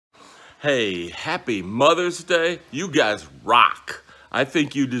Hey, happy Mother's Day. You guys rock. I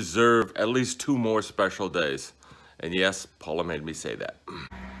think you deserve at least 2 more special days. And yes, Paula made me say that.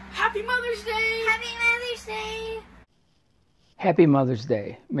 Happy Mother's Day! Happy Mother's Day! Happy Mother's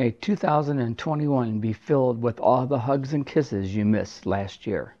Day. May 2021 be filled with all the hugs and kisses you missed last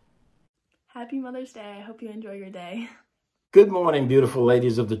year. Happy Mother's Day. I hope you enjoy your day. Good morning, beautiful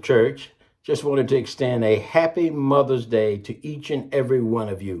ladies of the church. Just wanted to extend a happy Mother's Day to each and every one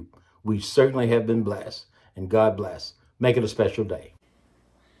of you. We certainly have been blessed, and God bless. Make it a special day.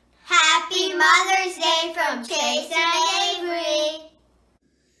 Happy Mother's Day from Chase and Avery.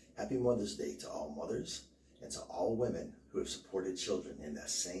 Happy Mother's Day to all mothers and to all women who have supported children in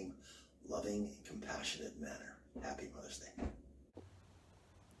that same loving and compassionate manner. Happy Mother's Day.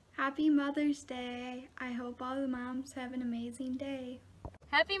 Happy Mother's Day. I hope all the moms have an amazing day.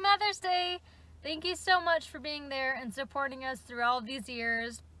 Happy Mother's Day. Thank you so much for being there and supporting us through all of these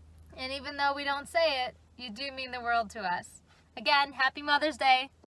years. And even though we don't say it, you do mean the world to us. Again, Happy Mother's Day.